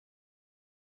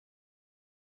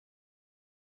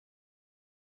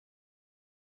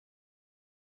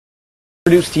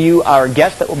introduce to you our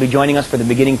guest that will be joining us for the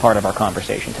beginning part of our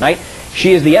conversation tonight.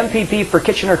 She is the MPP for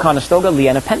Kitchener-Conestoga,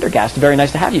 Leeanna Pendergast. Very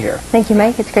nice to have you here. Thank you,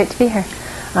 Mike. It's great to be here.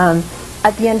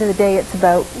 At the end of the day, it's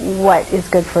about what is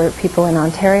good for people in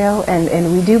Ontario,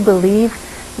 and we do believe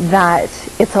that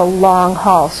it's a long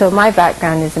haul. So my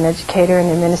background is an educator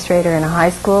and administrator in a high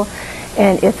school,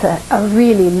 and it's a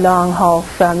really long haul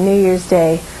from New Year's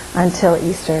Day until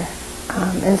Easter.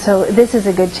 And so this is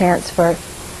a good chance for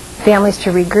families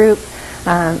to regroup.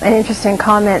 An interesting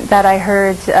comment that I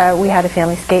heard, we had a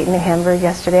family skate in New Hamburg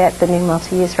yesterday at the new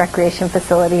multi-use recreation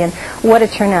facility, and what a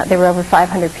turnout. There were over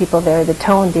 500 people there. The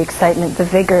tone, the excitement, the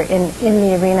vigor in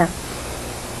the arena.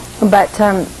 But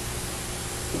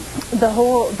the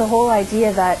whole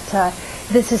idea that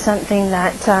this is something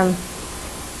that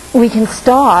we can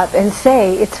stop and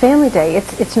say, it's family day.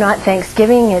 It's not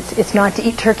Thanksgiving. It's not to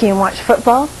eat turkey and watch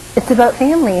football. It's about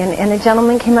family. And a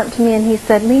gentleman came up to me and he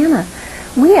said, Leeanna,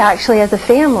 we actually as a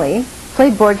family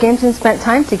played board games and spent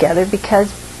time together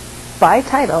because by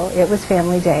title it was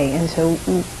family day, and so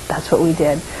that's what we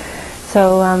did.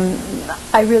 So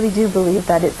I really do believe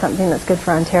that it's something that's good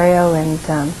for Ontario. And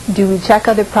do we check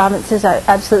other provinces?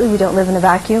 Absolutely. We don't live in a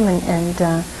vacuum,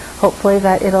 and hopefully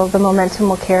that the momentum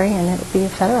will carry and it'll be a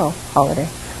federal holiday.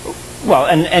 Well,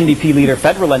 and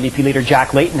federal NDP leader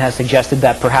Jack Layton has suggested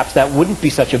that perhaps that wouldn't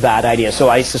be such a bad idea. So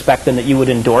I suspect then that you would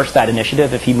endorse that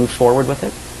initiative if he moves forward with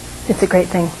it? It's a great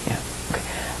thing. Yeah. Okay.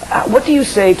 What do you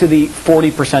say to the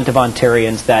 40% of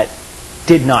Ontarians that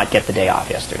did not get the day off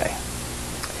yesterday?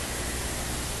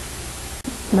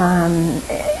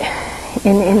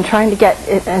 In trying to get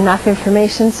enough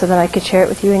information so that I could share it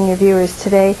with you and your viewers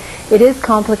today, it is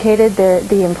complicated.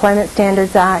 The Employment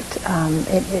Standards Act,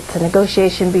 it's a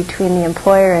negotiation between the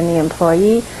employer and the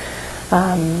employee.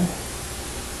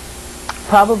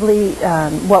 Probably,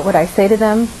 what would I say to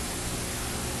them?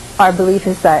 Our belief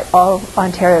is that all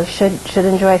Ontarians should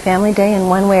enjoy Family Day in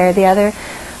one way or the other.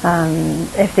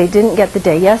 If they didn't get the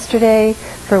day yesterday,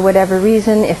 for whatever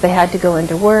reason, if they had to go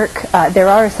into work, there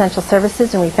are essential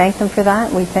services, and we thank them for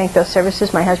that. We thank those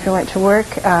services. My husband went to work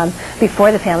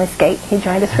before the family skate. He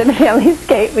joined us for the family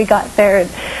skate. We got there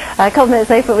a couple minutes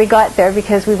late, but we got there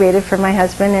because we waited for my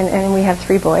husband, and we have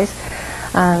 3 boys.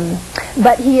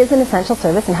 But he is an essential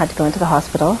service and had to go into the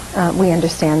hospital. We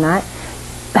understand that.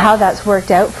 How that's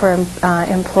worked out for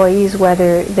employees,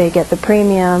 whether they get the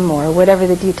premium or whatever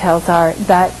the details are,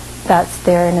 that's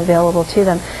there and available to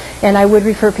them. And I would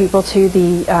refer people to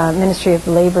the Ministry of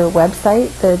Labour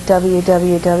website, the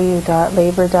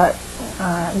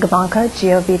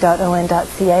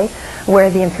www.labor.gov.on.ca, where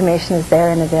the information is there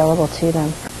and available to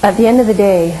them. At the end of the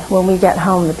day, when we get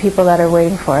home, the people that are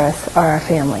waiting for us are our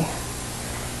family.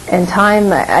 And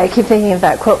time, I keep thinking of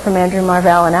that quote from Andrew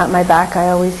Marvell, and at my back I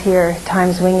always hear,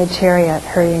 time's winged chariot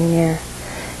hurrying near.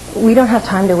 We don't have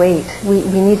time to wait. We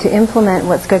need to implement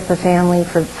what's good for family,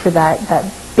 for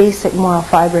that basic moral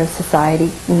fiber of society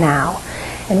now.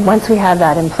 And once we have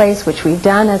that in place, which we've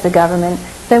done as a government,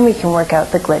 then we can work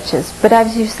out the glitches. But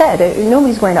as you said,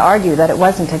 nobody's going to argue that it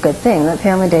wasn't a good thing, that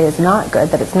Family Day is not good,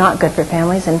 that it's not good for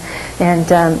families, and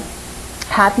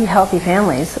happy, healthy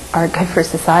families are good for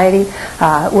society.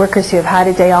 Workers who have had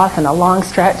a day off and a long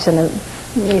stretch, and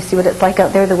you see what it's like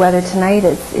out there, the weather tonight,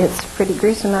 it's pretty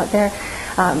gruesome out there,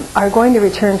 are going to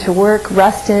return to work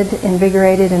rested,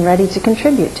 invigorated, and ready to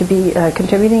contribute, to be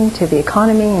contributing to the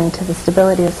economy and to the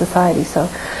stability of society. So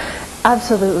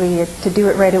absolutely, to do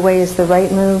it right away is the right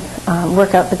move.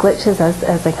 Work out the glitches as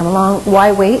they come along.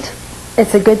 Why wait?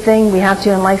 It's a good thing. We have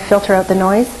to in life filter out the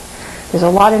noise. There's a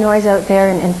lot of noise out there,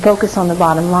 and focus on the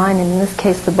bottom line, and in this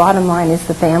case the bottom line is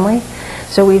the family.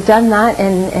 So we've done that,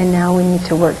 and now we need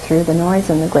to work through the noise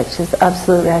and the glitches.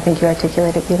 Absolutely, I think you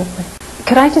articulated it beautifully.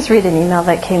 Could I just read an email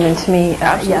that came into me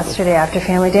yesterday after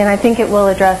Family Day, and I think it will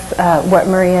address what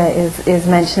Maria is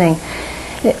mentioning.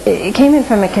 It came in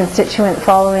from a constituent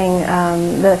following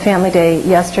the Family Day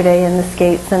yesterday and the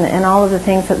skates and all of the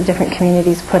things that the different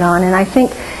communities put on, and I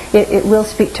think it will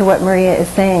speak to what Maria is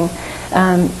saying.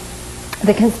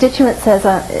 The constituent says,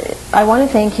 I want to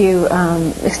thank you,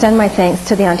 extend my thanks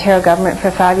to the Ontario government for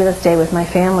a fabulous day with my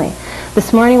family.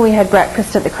 This morning we had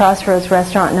breakfast at the Crossroads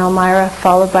restaurant in Elmira,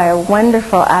 followed by a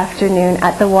wonderful afternoon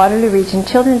at the Waterloo Region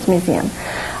Children's Museum.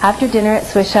 After dinner at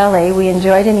Swiss Chalet, we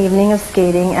enjoyed an evening of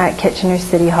skating at Kitchener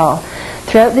City Hall.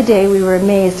 Throughout the day we were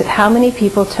amazed at how many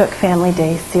people took Family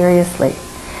Day seriously.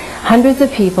 Hundreds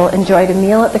of people enjoyed a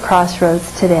meal at the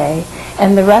Crossroads today,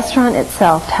 and the restaurant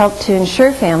itself helped to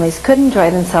ensure families could enjoy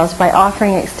themselves by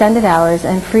offering extended hours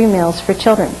and free meals for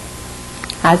children,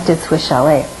 as did Swiss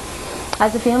Chalet.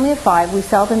 As a family of 5, we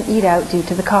seldom eat out due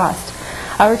to the cost.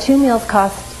 Our 2 meals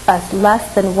cost us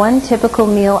less than one typical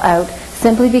meal out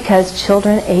simply because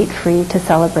children ate free to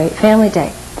celebrate Family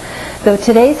Day. Though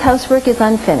today's housework is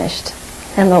unfinished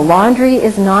and the laundry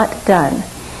is not done,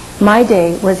 my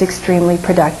day was extremely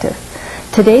productive.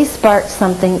 Today sparked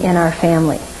something in our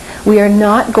family. We are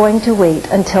not going to wait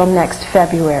until next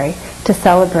February to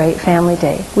celebrate Family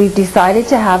Day. We've decided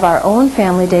to have our own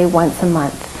Family Day once a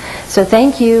month. So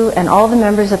thank you and all the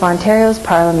members of Ontario's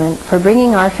Parliament for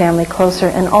bringing our family closer,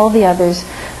 and all the others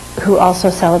who also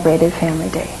celebrated Family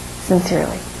Day.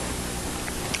 Sincerely.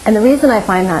 And the reason I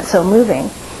find that so moving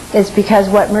is because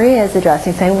what Maria is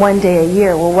addressing, saying one day a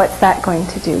year, well, what's that going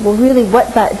to do? Well, really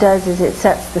what that does is it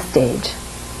sets the stage.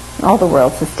 All the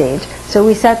world's the stage. So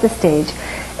we set the stage,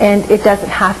 and it doesn't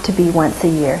have to be once a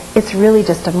year. It's really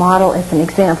just a model, it's an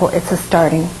example, it's a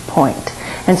starting point.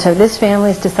 And so this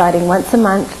family is deciding once a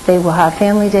month they will have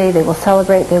Family Day, they will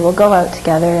celebrate, they will go out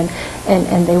together,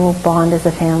 and they will bond as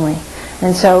a family.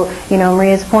 And so, you know,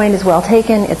 Maria's point is well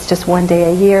taken. It's just one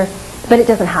day a year. But it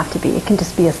doesn't have to be. It can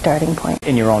just be a starting point.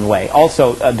 In your own way.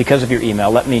 Also, because of your email,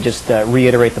 let me just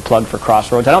reiterate the plug for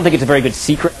Crossroads. I don't think it's a very good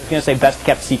secret. I was going to say best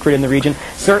kept secret in the region.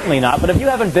 Certainly not. But if you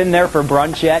haven't been there for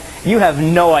brunch yet, you have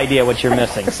no idea what you're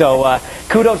missing. So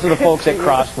kudos to the folks at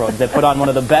Crossroads that put on one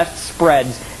of the best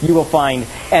spreads you will find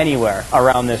anywhere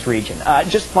around this region.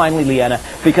 Just finally, Leeanna,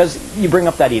 because you bring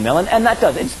up that email, and that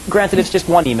does. Granted, it's just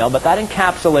one email, but that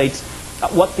encapsulates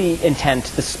what the intent,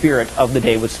 the spirit of the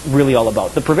day was really all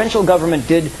about. The provincial government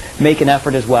did make an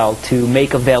effort as well to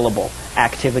make available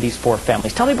activities for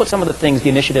families. Tell me about some of the things, the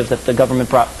initiatives that the government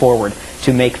brought forward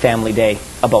to make Family Day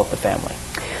about the family.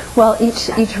 Well, each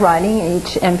riding,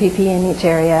 each MPP in each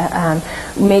area,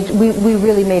 we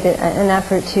really made an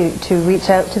effort to reach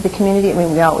out to the community. I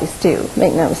mean, we always do,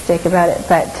 make no mistake about it.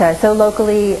 But so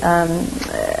locally,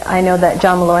 I know that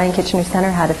John Malloy in Kitchener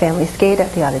Centre had a family skate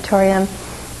at the auditorium.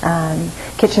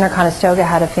 Kitchener-Conestoga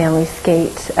had a family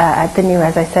skate at the new,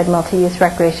 as I said, multi-use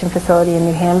recreation facility in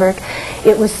New Hamburg.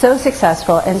 It was so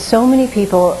successful, and so many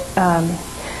people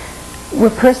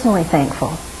were personally thankful,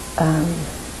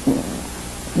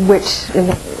 which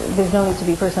there's no need to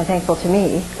be personally thankful to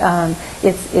me.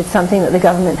 It's something that the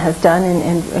government has done,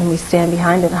 and we stand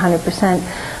behind it 100%.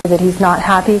 That he's not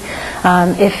happy.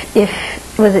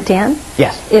 Was it Dan?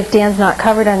 Yes. If Dan's not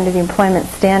covered under the Employment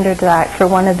Standards Act for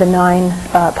one of the 9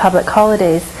 public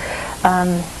holidays,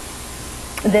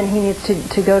 then he needs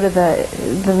to go to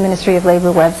the Ministry of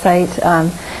Labour website.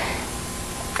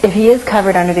 If he is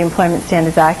covered under the Employment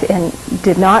Standards Act and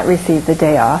did not receive the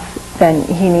day off, then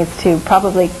he needs to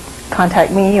probably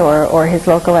contact me or his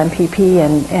local MPP,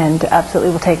 and absolutely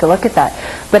we'll take a look at that.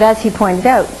 But as he pointed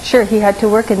out, sure, he had to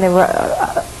work, and there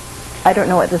were I don't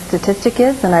know what the statistic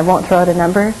is, and I won't throw out a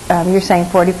number. You're saying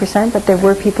 40%, but there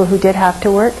were people who did have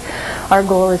to work. Our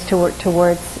goal is to work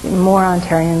towards more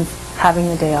Ontarians having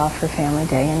the day off for Family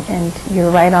Day, and you're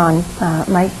right on,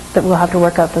 Mike, that we'll have to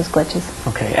work out those glitches.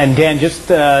 Okay, and Dan, just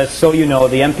so you know,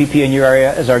 the MPP in your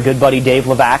area is our good buddy Dave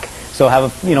Levac. So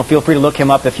feel free to look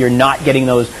him up if you're not getting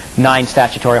those 9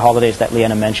 statutory holidays that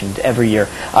Leeanna mentioned every year.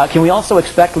 Can we also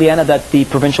expect, Leeanna, that the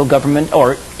provincial government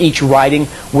or each riding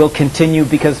will continue?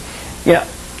 Because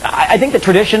I think the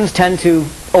traditions tend to,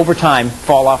 over time,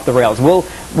 fall off the rails. Will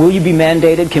you be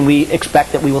mandated? Can we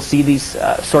expect that we will see these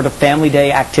sort of Family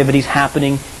Day activities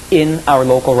happening in our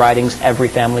local ridings every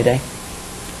Family Day?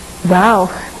 Wow,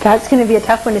 that's going to be a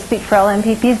tough one to speak for all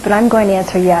MPPs, but I'm going to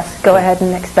answer yes. Go ahead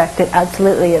and expect it.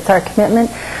 Absolutely. It's our commitment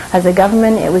as a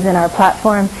government. It was in our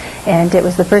platform, and it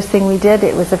was the first thing we did.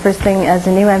 It was the first thing as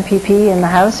a new MPP in the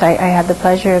House. I had the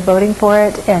pleasure of voting for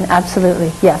it, and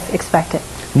absolutely, yes, expect it.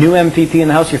 New MPP in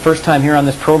the House, your first time here on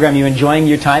this program. You enjoying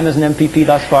your time as an MPP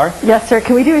thus far? Yes, sir.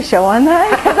 Can we do a show on that?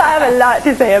 Because I have a lot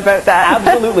to say about that.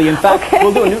 Absolutely. In fact,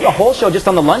 we'll do a whole show just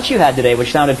on the lunch you had today,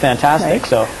 which sounded fantastic. Right.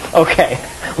 So, okay.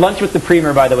 Lunch with the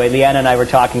Premier, by the way. Leeanna and I were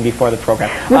talking before the program.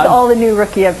 With all the new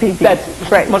rookie MPPs. That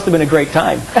right. Must have been a great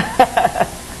time.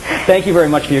 Thank you very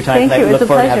much for your time tonight. We look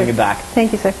forward to having you back.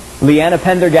 Thank you, sir. Leeanna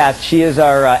Pendergast, she is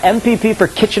our MPP for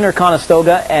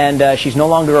Kitchener-Conestoga, and she's no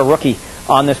longer a rookie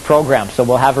on this program, so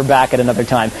we'll have her back at another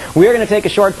time. We are going to take a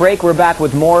short break. We're back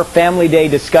with more Family Day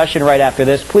discussion right after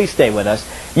this. Please stay with us.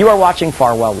 You are watching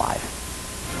Farwell Live.